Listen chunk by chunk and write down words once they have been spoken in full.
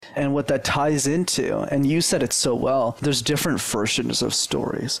And what that ties into, and you said it so well, there's different versions of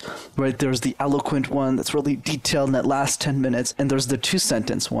stories, right? There's the eloquent one that's really detailed in that last 10 minutes, and there's the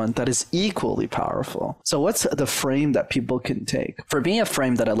 2-sentence one that is equally powerful. So what's the frame that people can take? For me, a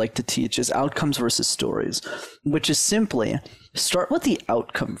frame that I like to teach is outcomes versus stories, which is simply start with the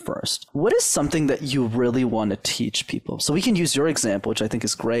outcome first. What is something that you really want to teach people? So we can use your example, which I think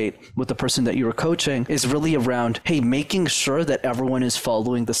is great, with the person that you were coaching, is really around, hey, making sure that everyone is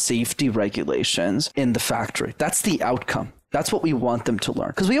following the safety regulations in the factory. That's the outcome. That's what we want them to learn.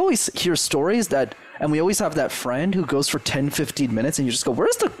 Because we always hear stories that, and we always have that friend who goes for 10, 15 minutes and you just go,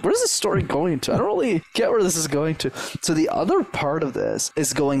 where's this story going to? I don't really get where this is going to. So the other part of this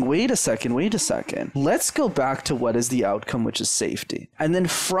is going, wait a second. Let's go back to what is the outcome, which is safety. And then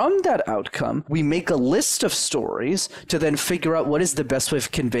from that outcome, we make a list of stories to then figure out what is the best way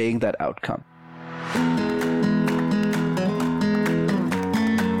of conveying that outcome.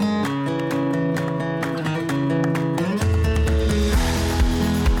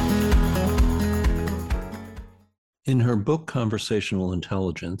 In her book, Conversational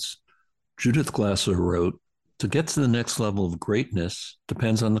Intelligence, Judith Glaser wrote, "To get to the next level of greatness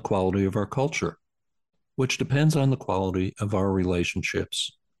depends on the quality of our culture, which depends on the quality of our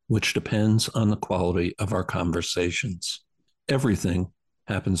relationships, which depends on the quality of our conversations. Everything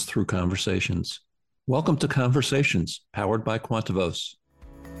happens through conversations." Welcome to Conversations, powered by Quantivos.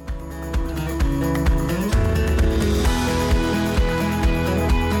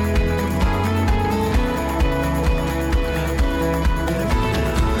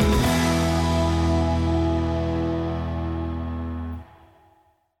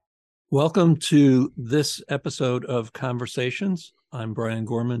 Welcome to this episode of Conversations. I'm Brian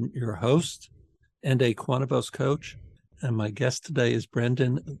Gorman, your host and a Quantivos coach, and my guest today is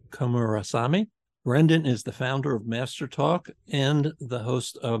Brenden Kumarasamy. Brenden is the founder of MasterTalk and the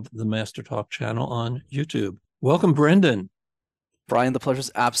host of the MasterTalk channel on YouTube. Welcome, Brenden. Brian, the pleasure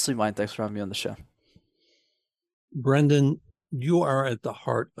is absolutely mine. Thanks for having me on the show. Brenden, you are at the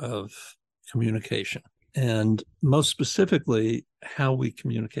heart of communication, and most specifically, how we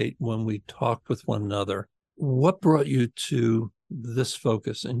communicate when we talk with one another. What brought you to this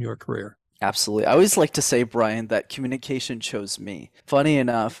focus in your career? Absolutely. I always like to say, Brian, that communication chose me. Funny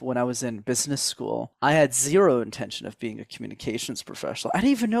enough, when I was in business school, I had zero intention of being a communications professional. I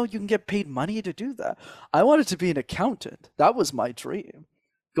didn't even know you can get paid money to do that. I wanted to be an accountant. That was my dream.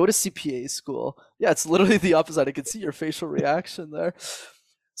 Go to CPA school. Yeah, it's literally the opposite. I could see your facial reaction there.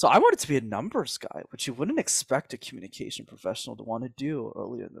 So I wanted to be a numbers guy, which you wouldn't expect a communication professional to want to do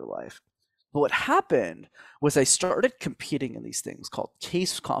earlier in their life. But what happened was I started competing in these things called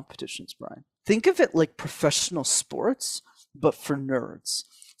case competitions, Brian. Think of it like professional sports, but for nerds.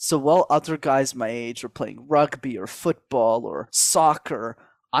 So while other guys my age were playing rugby or football or soccer,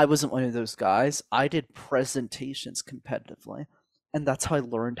 I wasn't one of those guys. I did presentations competitively, and that's how I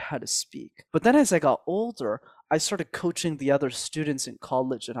learned how to speak. But then as I got older, I started coaching the other students in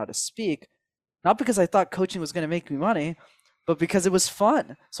college on how to speak, not because I thought coaching was going to make me money, but because it was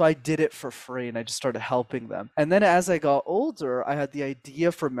fun. So I did it for free and I just started helping them. And then as I got older, I had the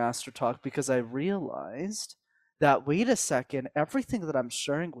idea for MasterTalk because I realized that, wait a second, everything that I'm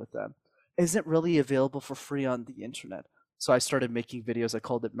sharing with them isn't really available for free on the internet. So I started making videos. I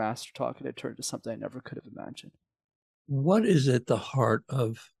called it MasterTalk, and it turned into something I never could have imagined. What is at the heart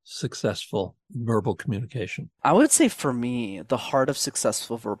of successful verbal communication? I would say for me, the heart of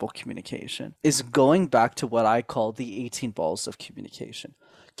successful verbal communication is going back to what I call the 18 balls of communication.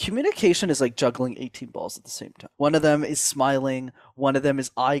 Communication is like juggling 18 balls at the same time. One of them is smiling, one of them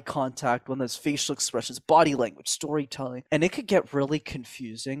is eye contact, one of them is facial expressions, body language, storytelling, and it could get really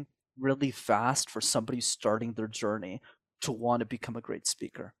confusing really fast for somebody starting their journey to want to become a great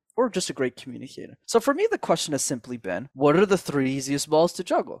speaker or just a great communicator. So for me, the question has simply been, what are the 3 easiest balls to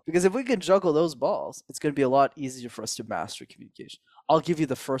juggle? Because if we can juggle those balls, it's going to be a lot easier for us to master communication. I'll give you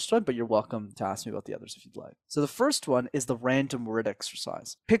the first one, but you're welcome to ask me about the others if you'd like. So the first one is the random word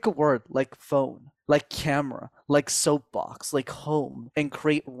exercise. Pick a word like phone, like camera, like soapbox, like home, and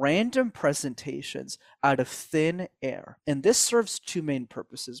create random presentations out of thin air. And this serves 2 main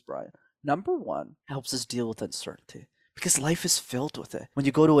purposes, Brian. Number 1, helps us deal with uncertainty, because life is filled with it. When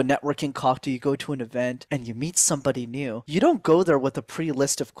you go to a networking cocktail, you go to an event and you meet somebody new, you don't go there with a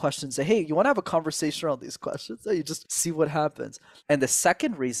pre-list of questions. Say, hey, you want to have a conversation around these questions? So you just see what happens. And the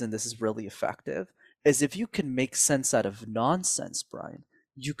second reason this is really effective is if you can make sense out of nonsense, Brian,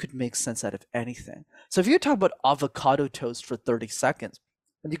 you could make sense out of anything. So if you talk about avocado toast for 30 seconds,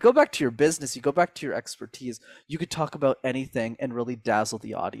 When you go back to your business, you go back to your expertise, you could talk about anything and really dazzle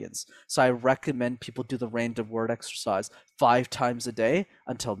the audience. So I recommend people do the random word exercise 5 times a day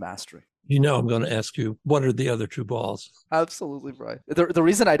until mastery. I'm going to ask you, what are the other two balls? Absolutely, Brian. The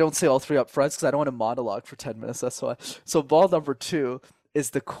reason I don't say all three up front is because I don't want to monologue for 10 minutes. That's why. So ball number 2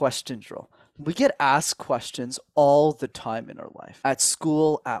 is the question drill. We get asked questions all the time in our life, at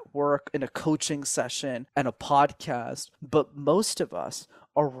school, at work, in a coaching session, and a podcast. But most of us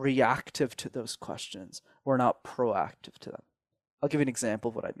are reactive to those questions. We're not proactive to them. I'll give you an example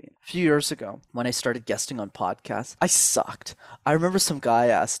of what I mean. A few years ago, when I started guesting on podcasts, I sucked. I remember some guy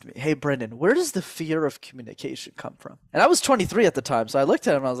asked me, "Hey, Brenden, where does the fear of communication come from?" And I was 23 at the time, so I looked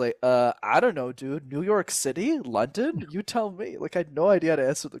at him and I was like, I don't know, dude. New York City? London? You tell me. Like, I had no idea how to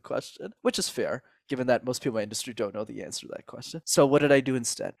answer the question, which is fair, given that most people in my industry don't know the answer to that question. So what did I do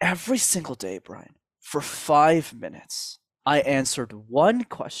instead? Every single day, Brian, for 5 minutes, I answered one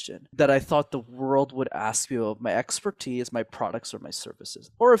question that I thought the world would ask me about my expertise, my products, or my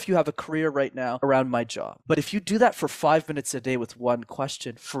services. Or if you have a career right now around my job. But if you do that for 5 minutes a day with one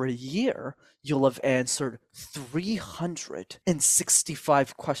question, for a year, you'll have answered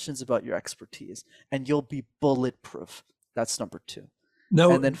 365 questions about your expertise, and you'll be bulletproof. That's number 2.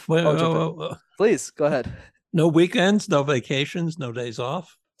 No, And then, please, go ahead. No weekends, no vacations, no days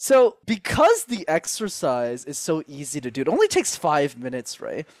off. So because the exercise is so easy to do, it only takes 5 minutes,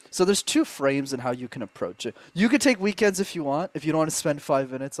 right? So there's 2 frames in how you can approach it. You could take weekends if you want, if you don't want to spend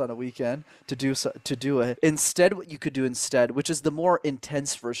 5 minutes on a weekend to do it. Instead, what you could do instead, which is the more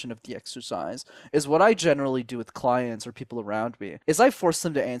intense version of the exercise, is what I generally do with clients or people around me, is I force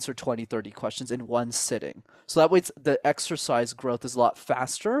them to answer 20, 30 questions in one sitting. So that way the exercise growth is a lot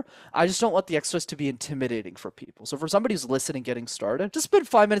faster. I just don't want the exercise to be intimidating for people. So for somebody who's listening, getting started, just spend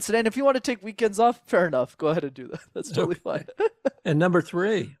 5 minutes a day. And if you want to take weekends off, fair enough. Go ahead and do that. That's totally fine. And number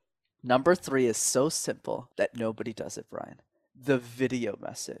 3? Number 3 is so simple that nobody does it, Brian. The video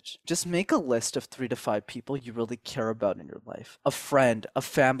message. Just make a list of 3 to 5 people you really care about in your life. A friend, a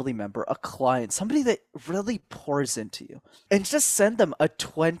family member, a client, somebody that really pours into you. And just send them a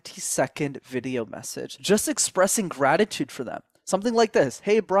 20-second video message, just expressing gratitude for them. Something like this.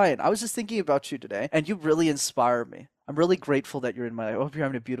 "Hey, Brian, I was just thinking about you today, and you really inspire me. I'm really grateful that you're in my life. I hope you're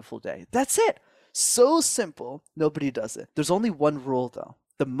having a beautiful day." That's it. So simple. Nobody does it. There's only one rule, though.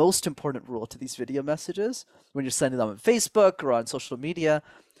 The most important rule to these video messages, when you're sending them on Facebook or on social media,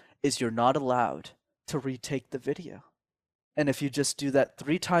 is you're not allowed to retake the video. And if you just do that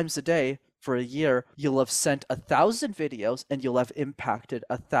 3 times a day for a year, you'll have sent 1,000 videos and you'll have impacted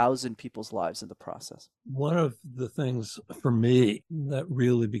 1,000 people's lives in the process. One of the things for me that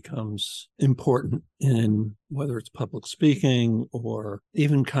really becomes important in whether it's public speaking or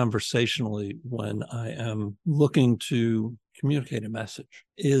even conversationally when I am looking to communicate a message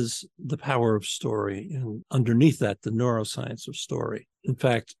is the power of story, and underneath that, the neuroscience of story. In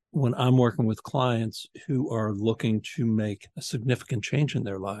fact, when I'm working with clients who are looking to make a significant change in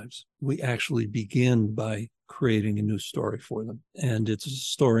their lives, we actually begin by creating a new story for them. And it's a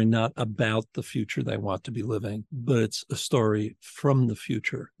story not about the future they want to be living, but it's a story from the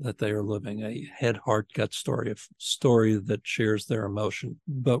future that they are living, a head, heart, gut story, a story that shares their emotion.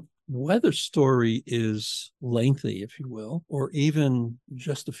 But whether story is lengthy, if you will, or even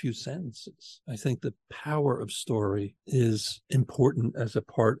just a few sentences, I think the power of story is important as a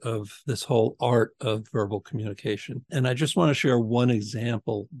part of this whole art of verbal communication. And I just want to share one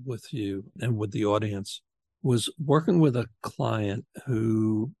example with you and with the audience. Was working with a client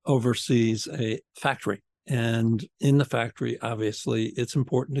who oversees a factory. And in the factory, obviously, it's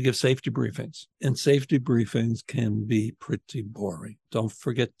important to give safety briefings. And safety briefings can be pretty boring. Don't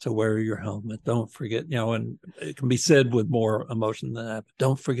forget to wear your helmet. Don't forget, and it can be said with more emotion than that, but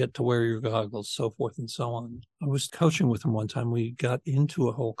don't forget to wear your goggles, so forth and so on. I was coaching with him one time. We got into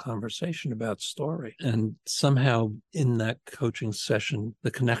a whole conversation about story. And somehow in that coaching session,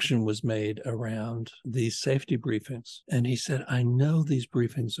 the connection was made around these safety briefings. And he said, "I know these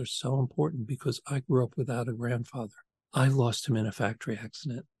briefings are so important because I grew up without a grandfather. I lost him in a factory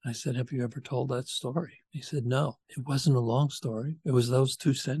accident." I said, "Have you ever told that story?" He said, "No, it wasn't a long story. It was those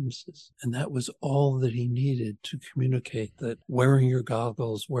 2 sentences. And that was all that he needed to communicate that wearing your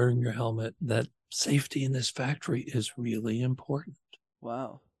goggles, wearing your helmet, that safety in this factory is really important."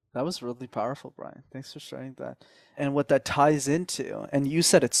 Wow. That was really powerful, Brian. Thanks for sharing that. And what that ties into, and you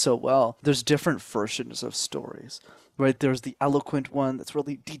said it so well, there's different versions of stories, right? There's the eloquent one that's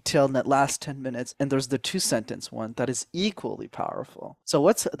really detailed in that last 10 minutes, and there's the 2-sentence one that is equally powerful. So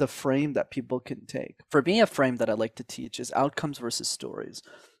what's the frame that people can take? For me, a frame that I like to teach is outcomes versus stories,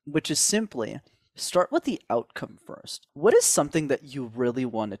 which is simply Start with the outcome first. What is something that you really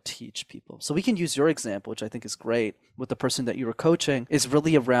want to teach people? So we can use your example, which I think is great, with the person that you were coaching, is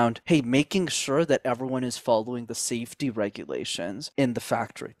really around, hey, making sure that everyone is following the safety regulations in the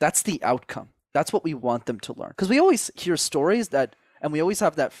factory. That's the outcome. That's what we want them to learn. Because we always hear stories that, and we always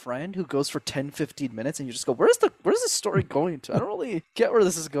have that friend who goes for 10, 15 minutes and you just go, where's this story going to? I don't really get where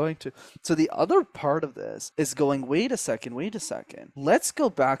this is going to. So the other part of this is going, wait a second. Let's go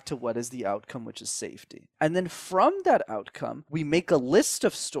back to what is the outcome, which is safety. And then from that outcome, we make a list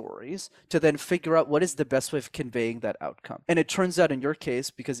of stories to then figure out what is the best way of conveying that outcome. And it turns out in your case,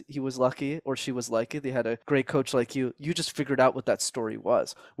 because he was lucky or she was lucky, they had a great coach like you just figured out what that story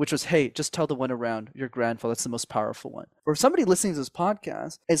was, which was, hey, just tell the one around your grandfather. That's the most powerful one. For somebody listening to this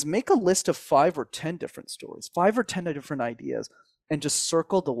podcast, is make a list of 5 or 10 different stories, 5 or 10 different ideas, and just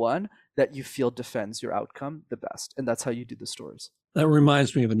circle the one that you feel defends your outcome the best. And that's how you do the stories. That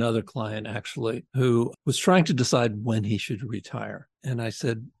reminds me of another client, actually, who was trying to decide when he should retire. And I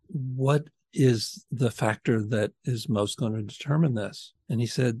said, what is the factor that is most going to determine this? And he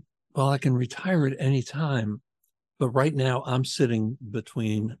said, well, I can retire at any time, but right now I'm sitting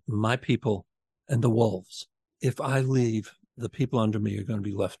between my people and the wolves. If I leave, the people under me are going to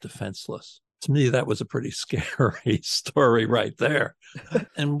be left defenseless. To me, that was a pretty scary story right there.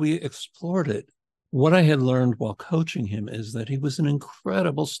 And we explored it. What I had learned while coaching him is that he was an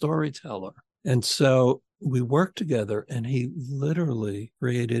incredible storyteller. And so we worked together, and he literally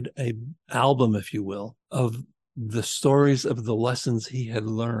created an album, if you will, of the stories of the lessons he had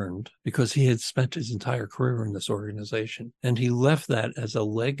learned, because he had spent his entire career in this organization. And he left that as a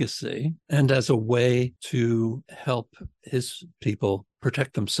legacy and as a way to help his people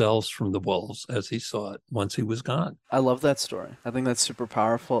protect themselves from the wolves, as he saw it, once he was gone. I love that story. I think that's super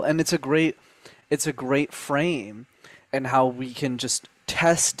powerful. And it's a great frame and how we can just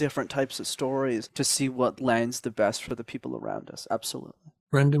test different types of stories to see what lands the best for the people around us. Absolutely.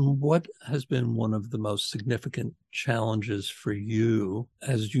 Brenden, what has been one of the most significant challenges for you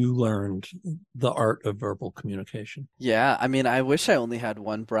as you learned the art of verbal communication? Yeah, I mean, I wish I only had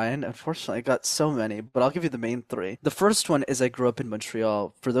one, Brian. Unfortunately, I got so many, but I'll give you the main 3. The first one is I grew up in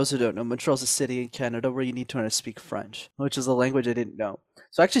Montreal. For those who don't know, Montreal is a city in Canada where you need to learn how to speak French, which is a language I didn't know.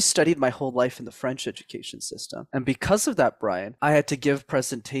 So I actually studied my whole life in the French education system. And because of that, Brian, I had to give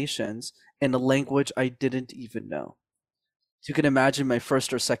presentations in a language I didn't even know. So you can imagine my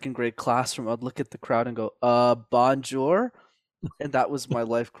first or second grade classroom, I'd look at the crowd and go, bonjour. And that was my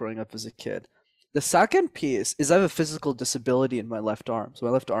life growing up as a kid. The second piece is I have a physical disability in my left arm. So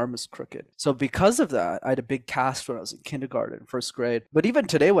my left arm is crooked. So because of that, I had a big cast when I was in kindergarten, first grade. But even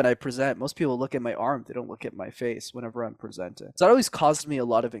today when I present, most people look at my arm. They don't look at my face whenever I'm presenting. So that always caused me a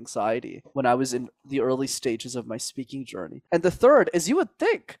lot of anxiety when I was in the early stages of my speaking journey. And the third is you would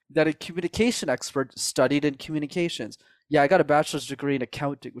think that a communication expert studied in communications. Yeah, I got a bachelor's degree in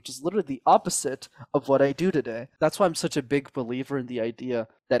accounting, which is literally the opposite of what I do today. That's why I'm such a big believer in the idea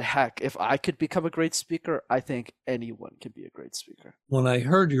that, heck, if I could become a great speaker, I think anyone can be a great speaker. When I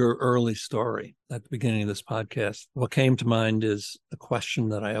heard your early story at the beginning of this podcast, what came to mind is a question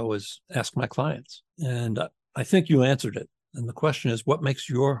that I always ask my clients. And I think you answered it. And the question is, what makes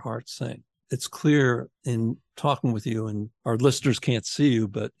your heart sing? It's clear in talking with you, and our listeners can't see you,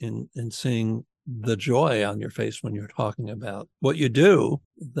 but in seeing the joy on your face when you're talking about what you do,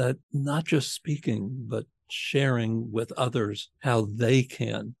 that not just speaking, but sharing with others how they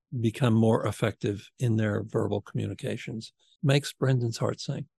can become more effective in their verbal communications makes Brenden's heart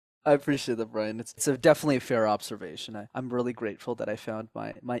sing. I appreciate that, Brian. It's definitely a fair observation. I'm really grateful that I found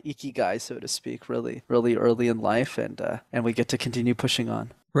my ikigai, so to speak, really, really early in life, and we get to continue pushing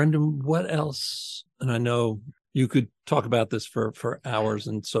on. Brenden, what else? And I know you could talk about this for hours,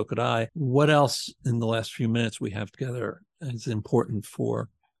 and so could I. What else in the last few minutes we have together is important for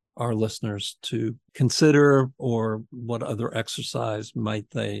our listeners to consider, or what other exercise might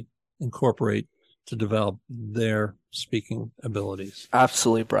they incorporate to develop their speaking abilities?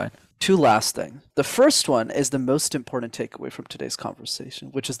 Absolutely, Brian. 2 last things. The first one is the most important takeaway from today's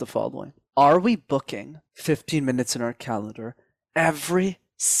conversation, which is the following. Are we booking 15 minutes in our calendar every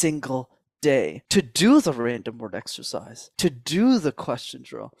single day to do the random word exercise, to do the question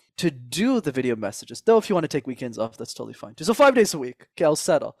drill, to do the video messages? Though if you want to take weekends off, that's totally fine too. So 5 days a week. Okay, I'll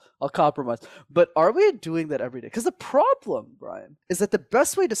settle. I'll compromise. But are we doing that every day? Because the problem, Brian, is that the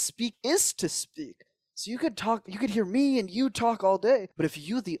best way to speak is to speak. So you could talk, you could hear me and you talk all day. But if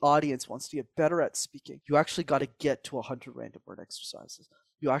you, the audience, wants to get better at speaking, you actually got to get to 100 random word exercises.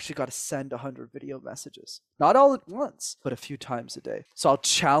 You actually got to send 100 video messages. Not all at once, but a few times a day. So I'll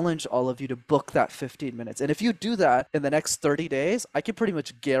challenge all of you to book that 15 minutes. And if you do that in the next 30 days, I can pretty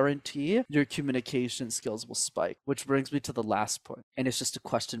much guarantee your communication skills will spike, which brings me to the last point. And it's just a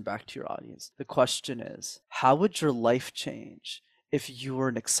question back to your audience. The question is, how would your life change if you were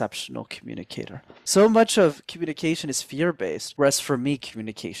an exceptional communicator? So much of communication is fear-based, whereas for me,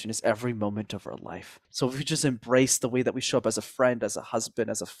 communication is every moment of our life. So if we just embrace the way that we show up as a friend, as a husband,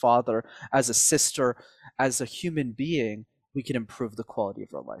 as a father, as a sister, as a human being, we can improve the quality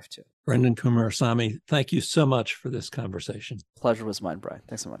of our life too. Brenden Kumarasamy, thank you so much for this conversation. Pleasure was mine, Brian.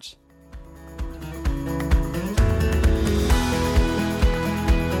 Thanks so much.